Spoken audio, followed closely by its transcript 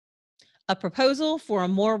a proposal for a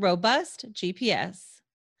more robust GPS.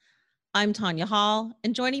 I'm Tanya Hall,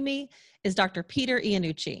 and joining me is Dr. Peter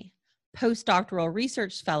Iannucci, postdoctoral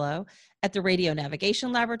research fellow at the Radio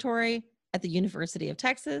Navigation Laboratory at the University of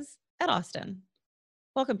Texas at Austin.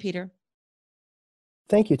 Welcome, Peter.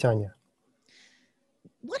 Thank you, Tanya.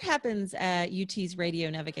 What happens at UT's Radio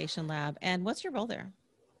Navigation Lab, and what's your role there?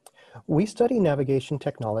 We study navigation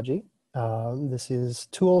technology. This is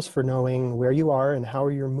tools for knowing where you are and how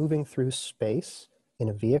you're moving through space in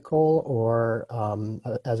a vehicle or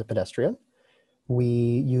as a pedestrian. We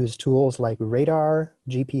use tools like radar,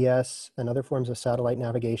 GPS, and other forms of satellite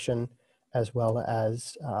navigation, as well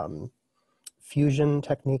as fusion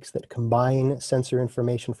techniques that combine sensor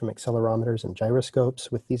information from accelerometers and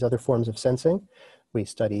gyroscopes with these other forms of sensing. We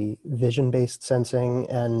study vision-based sensing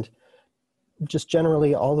and just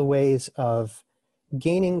generally all the ways of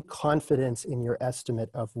gaining confidence in your estimate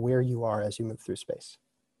of where you are as you move through space.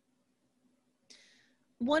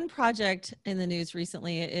 One project in the news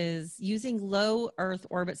recently is using low Earth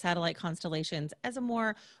orbit satellite constellations as a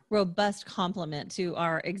more robust complement to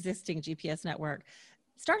our existing GPS network.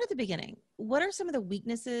 Start at the beginning. What are some of the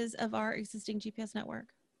weaknesses of our existing GPS network?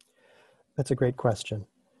 That's a great question.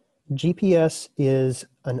 GPS is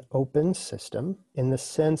an open system in the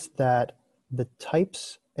sense that the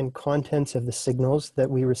types and contents of the signals that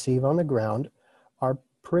we receive on the ground are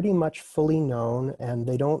pretty much fully known, and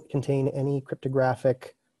they don't contain any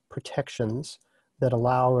cryptographic protections that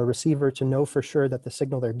allow a receiver to know for sure that the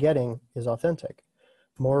signal they're getting is authentic.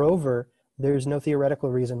 Moreover, there's no theoretical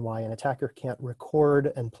reason why an attacker can't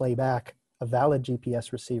record and play back a valid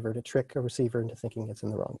GPS receiver to trick a receiver into thinking it's in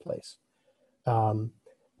the wrong place.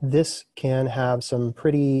 This can have some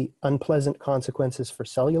pretty unpleasant consequences for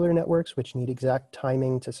cellular networks, which need exact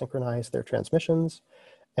timing to synchronize their transmissions,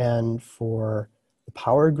 and for the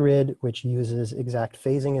power grid, which uses exact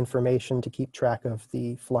phasing information to keep track of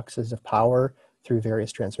the fluxes of power through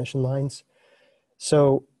various transmission lines.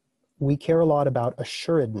 So we care a lot about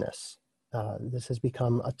assuredness. This has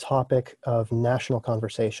become a topic of national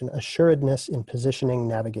conversation, assuredness in positioning,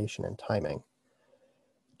 navigation, and timing.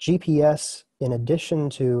 GPS, in addition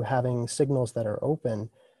to having signals that are open,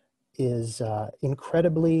 is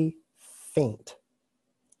incredibly faint.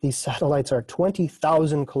 These satellites are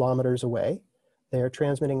 20,000 kilometers away. They are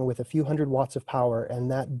transmitting with a few hundred watts of power, and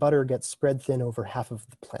that butter gets spread thin over half of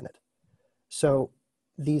the planet. So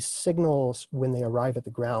these signals, when they arrive at the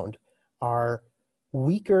ground, are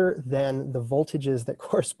weaker than the voltages that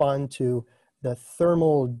correspond to the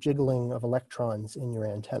thermal jiggling of electrons in your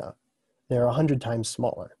antenna. They're 100 times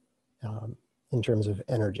smaller in terms of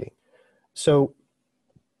energy. So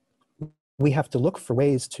we have to look for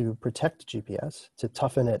ways to protect GPS, to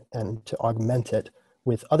toughen it and to augment it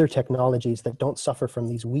with other technologies that don't suffer from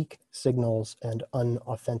these weak signals and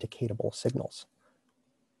unauthenticatable signals.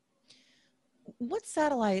 What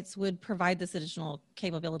satellites would provide this additional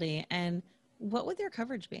capability, and what would their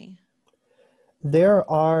coverage be? There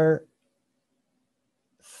are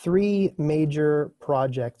three major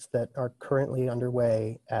projects that are currently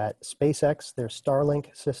underway at SpaceX, their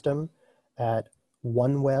Starlink system, at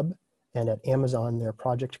OneWeb, and at Amazon, their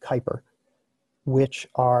Project Kuiper, which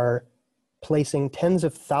are placing tens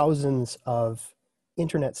of thousands of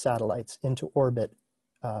internet satellites into orbit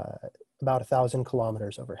about 1,000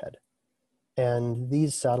 kilometers overhead. And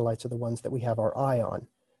these satellites are the ones that we have our eye on.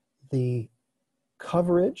 The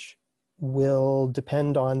coverage will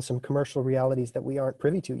depend on some commercial realities that we aren't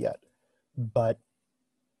privy to yet. But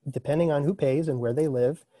depending on who pays and where they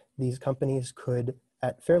live, these companies could,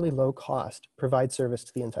 at fairly low cost, provide service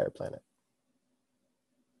to the entire planet.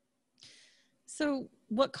 So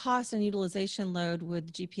what cost and utilization load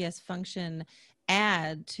would the GPS function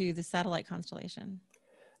add to the satellite constellation?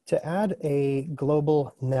 To add a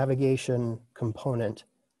global navigation component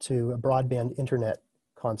to a broadband internet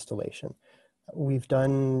constellation, we've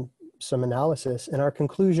done some analysis, and our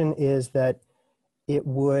conclusion is that it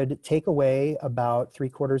would take away about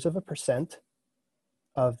 0.75%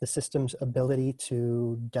 of the system's ability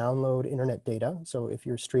to download internet data. So if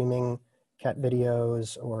you're streaming cat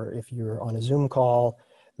videos or if you're on a Zoom call,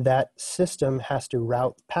 that system has to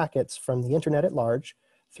route packets from the internet at large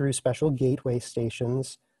through special gateway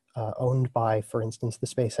stations owned by, for instance, the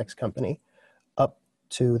SpaceX company, up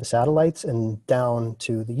to the satellites and down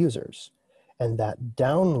to the users. And that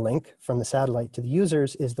downlink from the satellite to the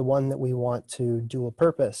users is the one that we want to dual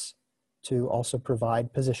purpose to also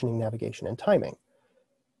provide positioning, navigation, and timing.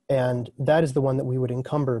 And that is the one that we would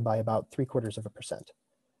encumber by about 0.75%.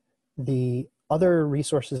 The other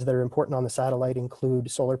resources that are important on the satellite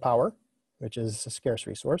include solar power, which is a scarce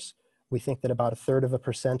resource. We think that about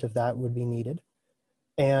 1/3% of that would be needed.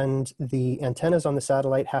 And the antennas on the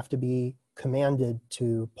satellite have to be commanded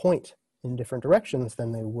to point in different directions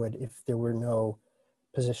than they would if there were no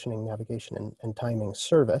positioning, navigation, and timing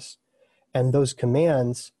service. And those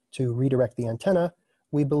commands to redirect the antenna,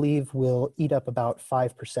 we believe will eat up about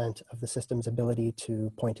 5% of the system's ability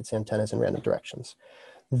to point its antennas in random directions.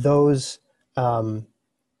 Those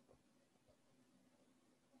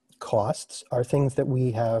costs are things that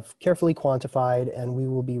we have carefully quantified, and we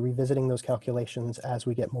will be revisiting those calculations as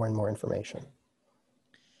we get more and more information.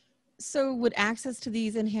 So would access to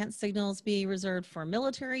these enhanced signals be reserved for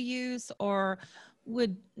military use, or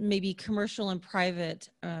would maybe commercial and private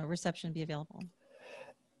reception be available?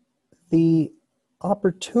 The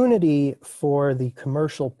opportunity for the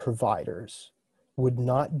commercial providers would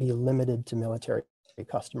not be limited to military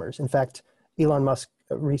customers. In fact, Elon Musk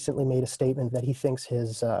recently made a statement that he thinks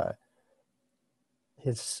his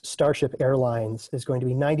Starship Airlines is going to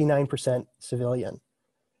be 99% civilian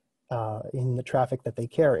in the traffic that they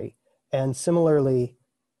carry. And similarly,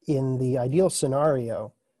 in the ideal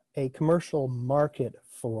scenario, a commercial market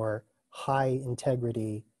for high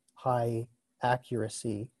integrity, high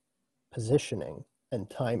accuracy positioning and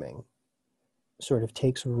timing sort of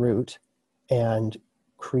takes root and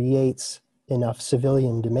creates enough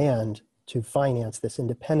civilian demand to finance this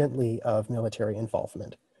independently of military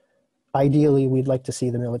involvement. Ideally, we'd like to see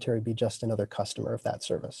the military be just another customer of that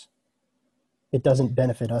service. It doesn't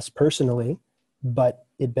benefit us personally, but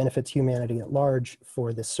it benefits humanity at large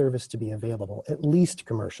for this service to be available, at least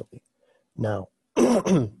commercially. Now,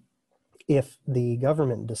 if the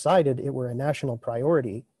government decided it were a national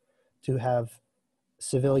priority to have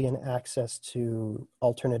civilian access to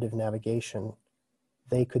alternative navigation,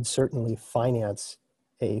 they could certainly finance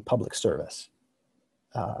a public service.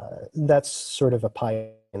 That's sort of a pie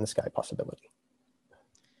in the sky possibility.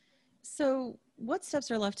 So what steps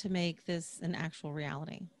are left to make this an actual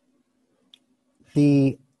reality?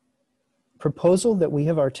 The proposal that we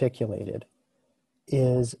have articulated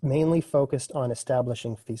is mainly focused on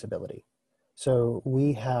establishing feasibility. So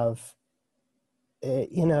we have,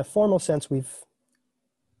 in a formal sense, we've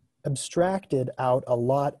abstracted out a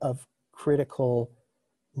lot of critical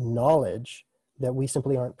knowledge that we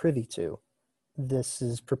simply aren't privy to. This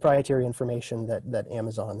is proprietary information that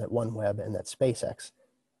Amazon, that OneWeb, and that SpaceX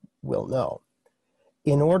will know.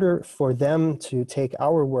 In order for them to take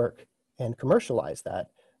our work and commercialize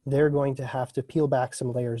that, they're going to have to peel back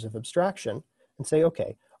some layers of abstraction and say,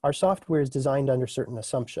 okay, our software is designed under certain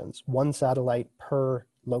assumptions, one satellite per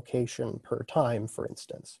location per time, for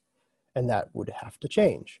instance, and that would have to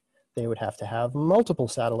change. They would have to have multiple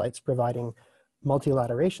satellites providing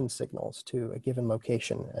multilateration signals to a given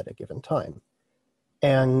location at a given time.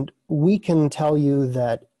 And we can tell you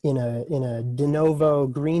that in a de novo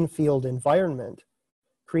greenfield environment,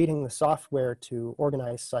 creating the software to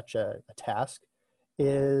organize such a task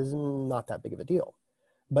is not that big of a deal.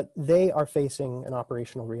 But they are facing an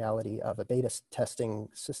operational reality of a beta testing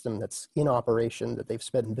system that's in operation that they've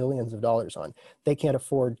spent billions of dollars on. They can't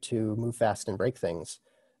afford to move fast and break things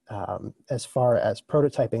as far as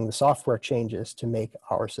prototyping the software changes to make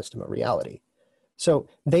our system a reality. So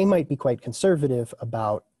they might be quite conservative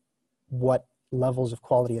about what levels of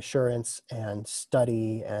quality assurance and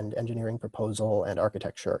study and engineering proposal and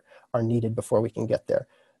architecture are needed before we can get there.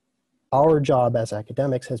 Our job as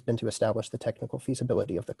academics has been to establish the technical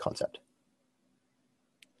feasibility of the concept.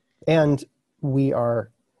 And we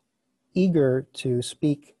are eager to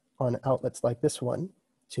speak on outlets like this one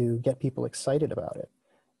to get people excited about it.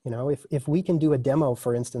 You know, if we can do a demo,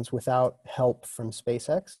 for instance, without help from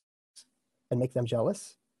SpaceX and make them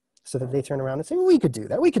jealous so that they turn around and say, we could do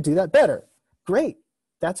that better. Great,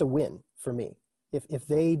 that's a win for me. If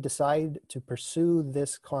they decide to pursue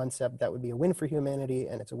this concept, that would be a win for humanity,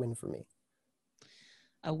 and it's a win for me.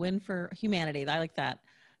 A win for humanity. I like that.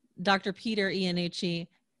 Dr. Peter Iannucci,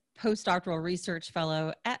 postdoctoral research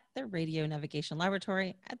fellow at the Radio Navigation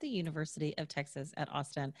Laboratory at the University of Texas at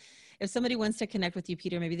Austin. If somebody wants to connect with you,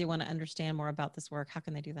 Peter, maybe they want to understand more about this work, how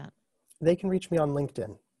can they do that? They can reach me on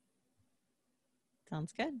LinkedIn.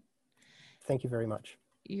 Sounds good. Thank you very much.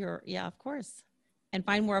 Yeah, of course. And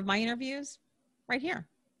find more of my interviews right here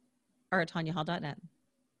or at tanyahall.net.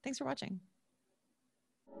 Thanks for watching.